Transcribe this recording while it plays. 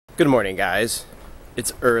Good morning, guys.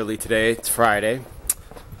 It's early today. It's Friday.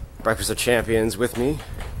 Breakfast of Champions with me.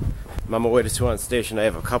 I'm on my way to Hwasung Station. I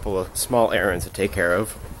have a couple of small errands to take care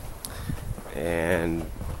of. And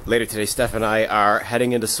later today, Steph and I are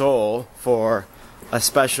heading into Seoul for a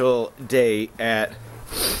special day at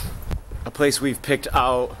a place we've picked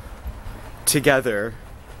out together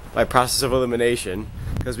by process of elimination,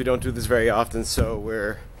 because we don't do this very often, so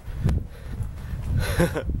we're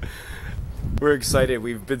we're excited.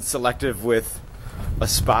 We've been selective with a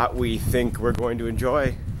spot we think we're going to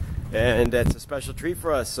enjoy, and that's a special treat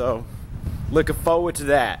for us, so looking forward to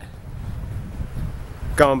that.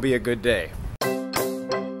 Gonna be a good day.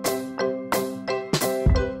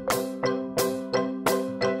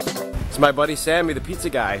 It's my buddy Sammy, the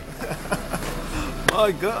pizza guy.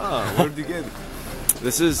 My God, where did you get it?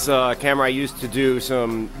 This is a camera I used to do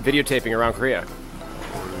some videotaping around Korea.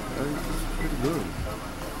 Pretty good.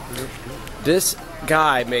 This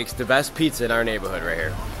guy makes the best pizza in our neighborhood right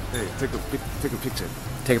here. Hey, take a picture.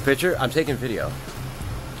 Take a picture? I'm taking video.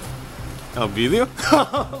 A video?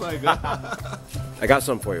 Oh my God. I got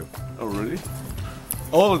some for you. Oh really?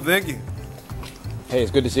 Oh, thank you. Hey, it's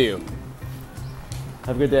good to see you.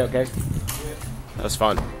 Have a good day, okay? That was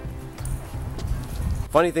fun.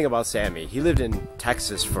 Funny thing about Sammy, he lived in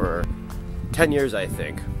Texas for 10 years, I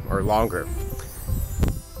think, or longer.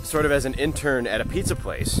 Sort of as an intern at a pizza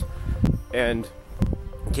place. And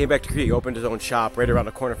came back to Korea, he opened his own shop right around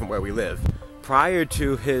the corner from where we live. Prior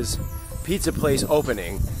to his pizza place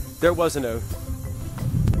opening, there wasn't a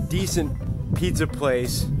decent pizza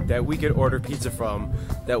place that we could order pizza from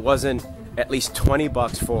that wasn't at least 20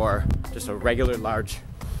 bucks for just a regular large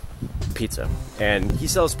pizza. And he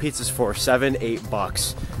sells pizzas for 7-8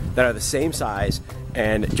 bucks that are the same size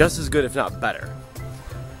and just as good, if not better.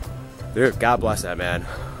 Dude, God bless that man.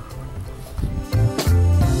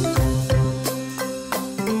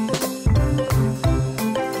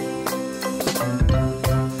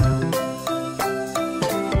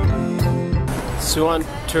 Hwasung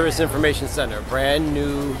Tourist Information Center, brand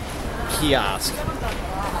new kiosk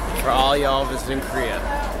for all y'all visiting Korea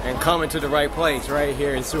and coming to the right place right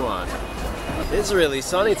here in Hwasung. It's really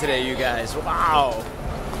sunny today, you guys. Wow!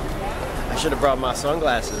 I should have brought my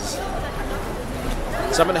sunglasses.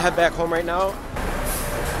 So I'm gonna head back home right now.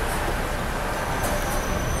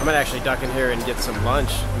 I'm gonna actually duck in here and get some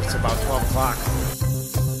lunch. It's about 12 o'clock.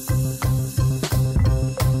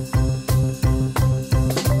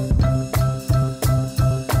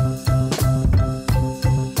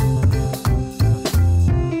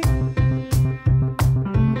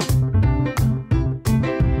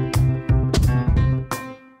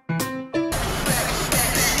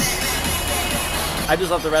 I just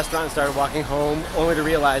left the restaurant and started walking home, only to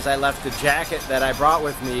realize I left the jacket that I brought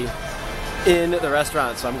with me in the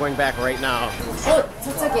restaurant, so I'm going back right now.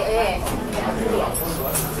 저쪽에.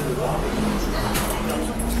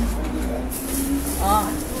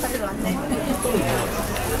 가지러 왔네.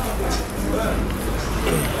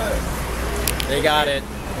 They got it.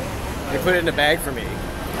 They put it in a bag for me.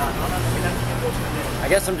 I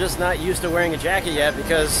guess I'm just not used to wearing a jacket yet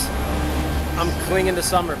because I'm clinging to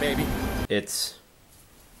summer, baby. It's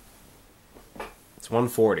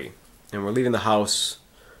 1:40, and we're leaving the house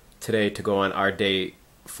today to go on our date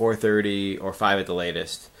 4:30 or 5 at the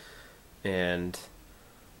latest, and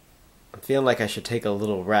I'm feeling like I should take a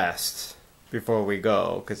little rest before we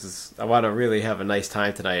go because I want to really have a nice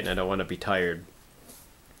time tonight and I don't want to be tired,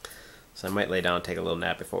 so I might lay down and take a little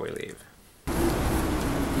nap before we leave.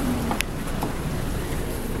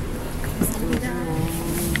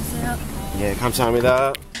 예,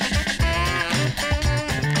 감사합니다.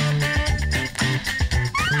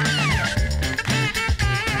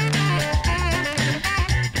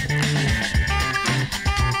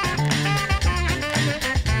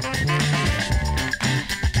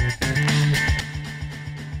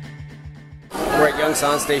 We're at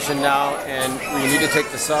Hwasung Station now, and we need to take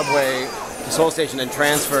the subway to Seoul Station and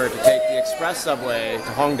transfer to take the express subway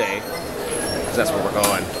to Hongdae, because that's where we're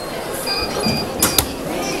going.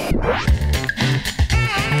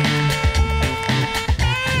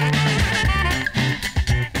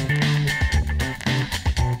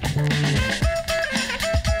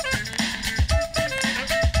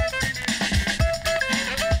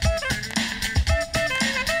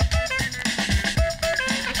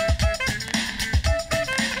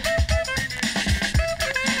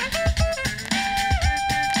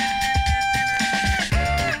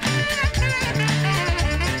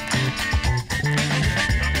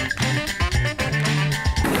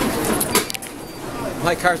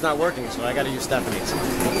 My car's not working, so I gotta use Stephanie's.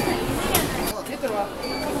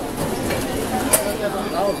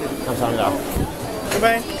 감사합니다.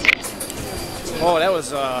 Goodbye. Oh, that was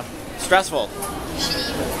stressful.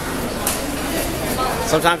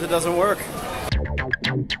 Sometimes it doesn't work.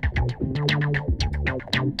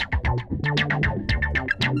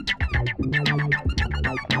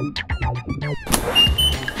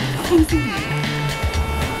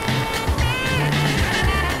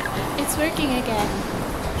 It's working again.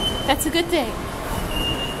 That's a good thing.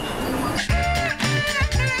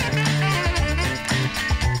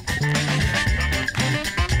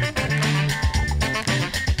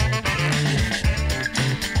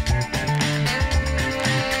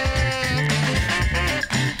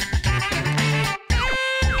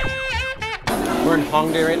 We're in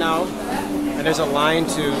Hongdae right now, and there's a line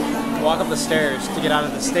to walk up the stairs to get out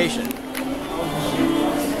of the station.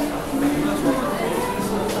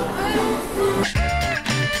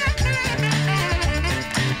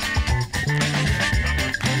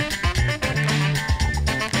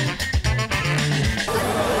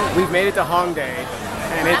 We've made it to Hongdae,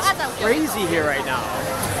 and it's crazy here right now.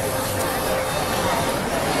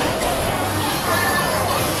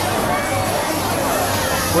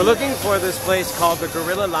 We're looking for this place called the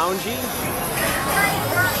Gorilla Lounge,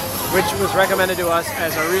 which was recommended to us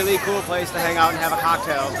as a really cool place to hang out and have a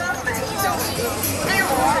cocktail.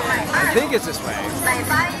 I think it's this way.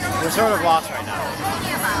 We're sort of lost right now.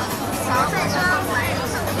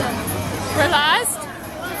 We're lost?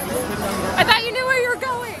 I thought you knew where you were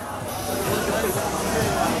going.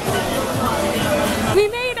 We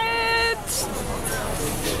made it!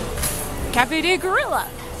 Cafe de Gorilla.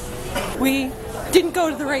 We didn't go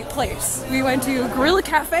to the right place. We went to Gorilla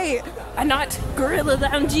Cafe and not Gorilla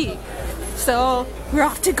Lounge. So we're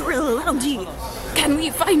off to Gorilla Lounge. Can we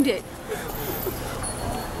find it?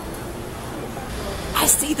 I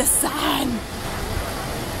see the sign.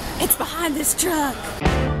 It's behind this truck.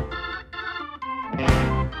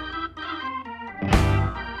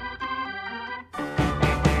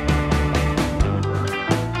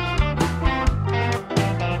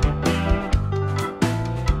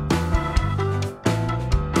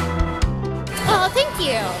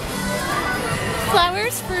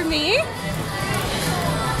 Flowers for me?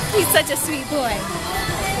 He's such a sweet boy.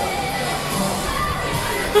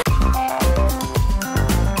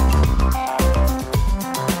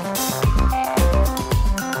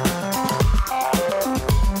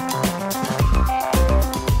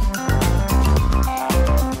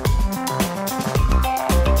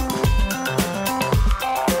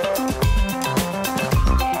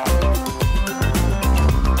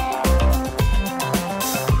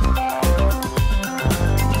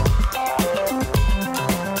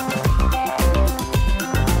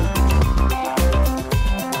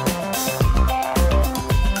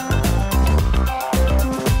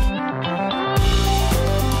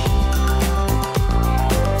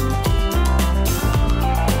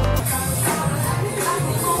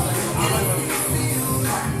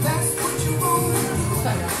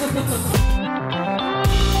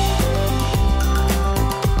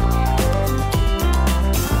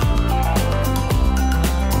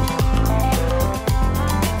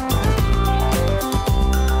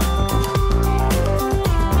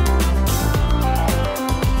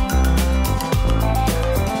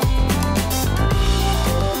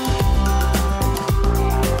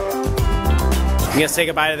 You gonna say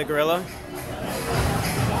goodbye to the gorilla?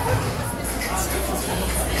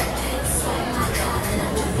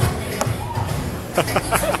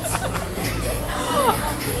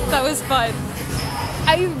 That was fun.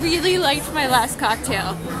 I really liked my last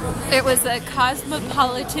cocktail. It was a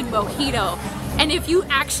cosmopolitan mojito. And if you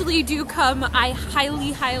actually do come, I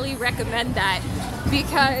highly, highly recommend that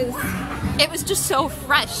because it was just so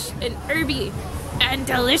fresh and herby and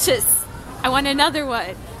delicious. I want another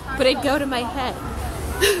one, but it'd go to my head.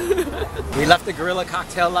 We left the Gorilla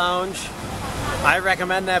Cocktail Lounge. I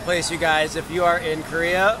recommend that place, you guys, if you are in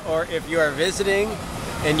Korea or if you are visiting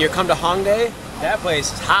and you come to Hongdae. That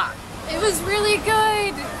place is hot. It was really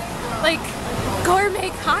good. Like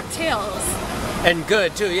gourmet cocktails. And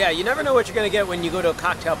good too, yeah. You never know what you're gonna get when you go to a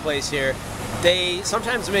cocktail place here. They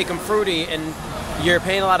sometimes make them fruity and you're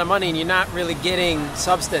paying a lot of money and you're not really getting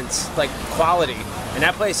substance, like quality. And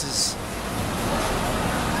that place is...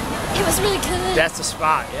 It was really good. That's the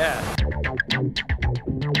spot, yeah.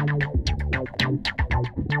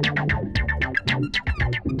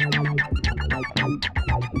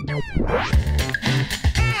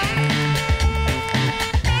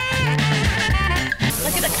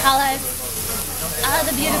 Look at the colors. Oh,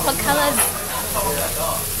 the beautiful colors.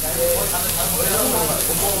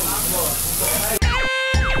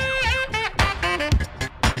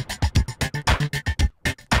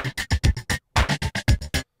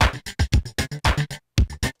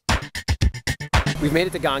 We've made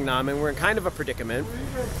it to Gangnam and we're in kind of a predicament.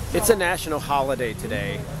 It's a national holiday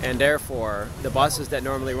today, and therefore the buses that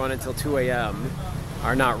normally run until 2 a.m.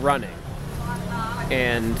 are not running.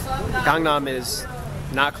 And Gangnam is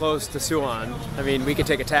not close to Suwon. I mean, we could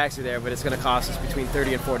take a taxi there, but it's going to cost us between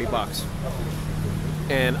 30 and 40 bucks.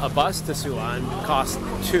 And a bus to Suwon costs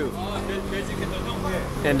 2.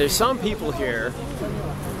 And there's some people here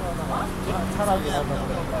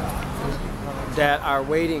that are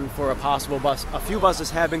waiting for a possible bus. A few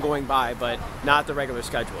buses have been going by, but not the regular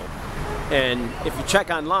schedule. And if you check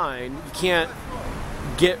online, you can't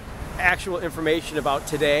get actual information about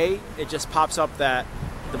today. It just pops up that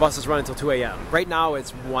the buses run until 2 a.m. Right now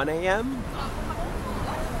it's 1 a.m.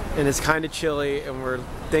 and it's kind of chilly, and we're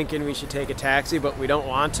thinking we should take a taxi, but we don't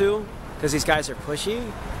want to because these guys are pushy.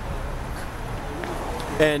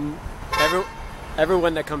 And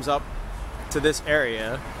everyone that comes up to this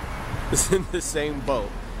area is in the same boat.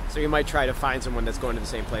 So you might try to find someone that's going to the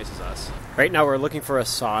same place as us. Right now we're looking for a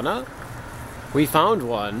sauna. We found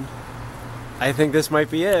one. I think this might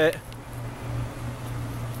be it.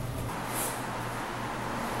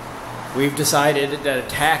 We've decided that a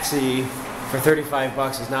taxi for 35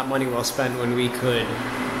 bucks is not money well spent when we could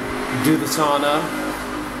do the sauna,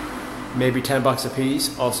 maybe 10 bucks a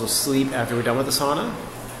piece, also sleep after we're done with the sauna.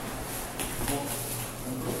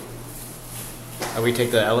 We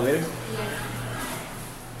take the elevator?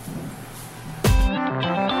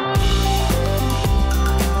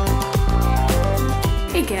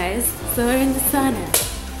 Hey guys, so we're in the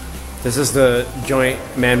sauna. This is the joint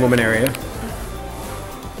man-woman area.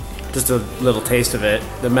 Just a little taste of it.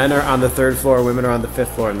 The men are on the 3rd floor, women are on the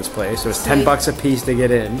 5th floor in this place. So it's 10 bucks a piece to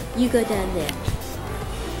get in. You go down there.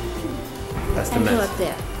 That's the And men. go up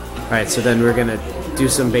there. Alright, so then we're gonna do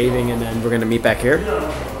some bathing and then we're gonna meet back here.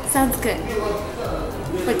 Sounds good.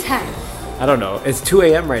 What time? I don't know. It's 2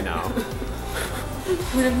 a.m. right now.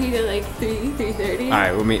 Would it be to like 3:30?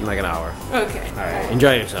 Alright, we'll meet in like an hour. Okay. Alright,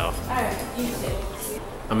 enjoy yourself. Alright, you too.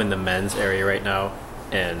 I'm in the men's area right now,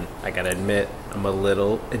 and I gotta admit, I'm a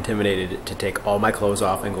little intimidated to take all my clothes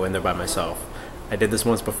off and go in there by myself. I did this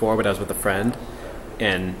once before, but I was with a friend,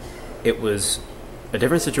 and it was a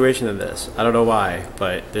different situation than this. I don't know why,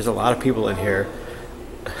 but there's a lot of people in here.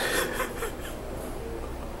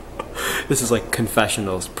 This is like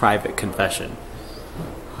confessionals, private confession.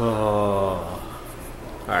 Oh.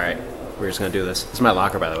 Alright, we're just gonna do this. This is my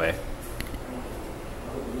locker, by the way.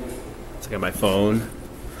 So I got my phone,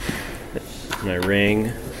 my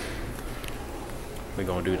ring. We're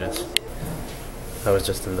gonna do this. I was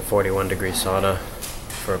just in the 41-degree sauna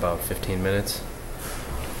for about 15 minutes.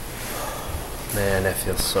 Man, that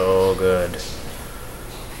feels so good.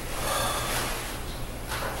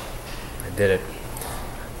 I did it.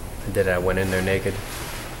 I went in there naked.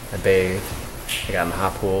 I bathed. I got in the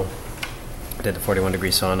hot pool. I did the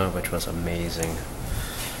 41-degree sauna, which was amazing.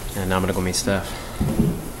 And now I'm gonna go meet Steph.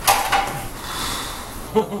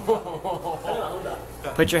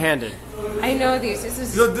 Put your hand in. I know these. This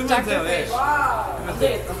is Dr. Fish.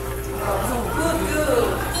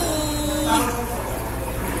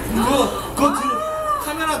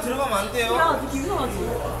 카메라 들어가면 안 돼요.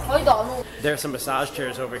 There are some massage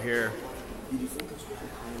chairs over here.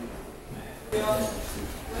 I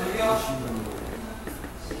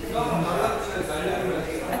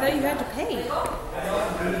thought you had to pay.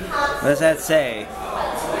 What does that say?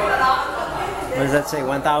 What does that say?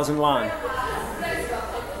 1,000 won.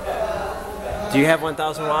 Do you have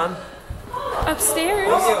 1,000 won?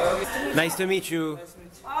 Upstairs. Nice to meet you.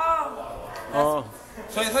 Oh.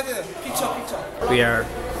 저희 사진 픽처. We are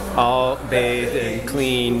all bathed and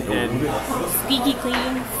clean and Squeaky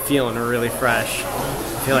clean. feeling really fresh.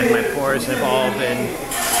 I feel like my pores have all been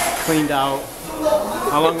cleaned out.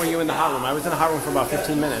 How long were you in the hot room? I was in the hot room for about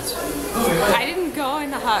 15 minutes. I didn't go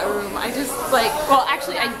in the hot room. I just well,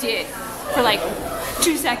 actually I did for like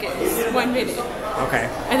 2 seconds, 1 minute. Okay.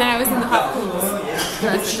 And then I was in the hot pools the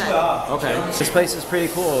rest of the time. Okay. This place is pretty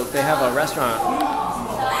cool. They have a restaurant.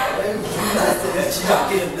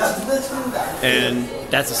 And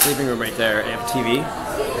that's a sleeping room right there. They have a TV.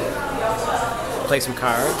 Play some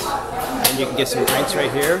cards. And you can get some drinks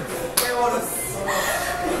right here.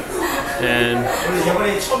 And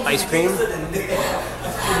ice cream.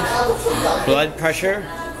 Blood pressure.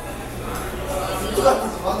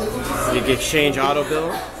 You can exchange auto bill.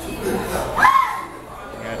 You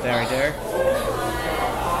got that right there.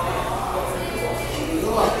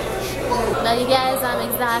 Now you guys, I'm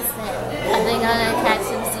exhausted. I think I'm gonna catch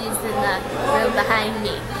some seeds in the room behind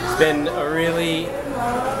me. It's been a really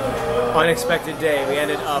unexpected day. We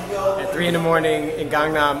ended up at 3 in the morning in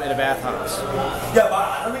Gangnam in a bathhouse.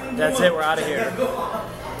 That's it, we're out of here.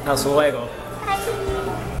 Hasta luego.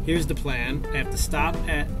 Here's the plan. I have to stop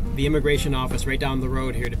at the immigration office right down the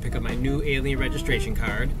road here to pick up my new alien registration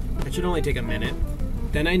card. That should only take a minute.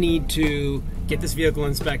 Then I need to get this vehicle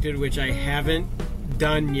inspected, which I haven't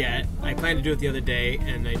done yet. I planned to do it the other day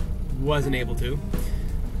and I wasn't able to.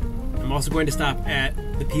 I'm also going to stop at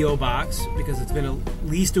the P.O. box because it's been at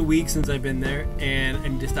least a week since I've been there, and I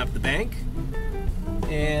need to stop at the bank.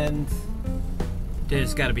 And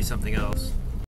there's got to be something else.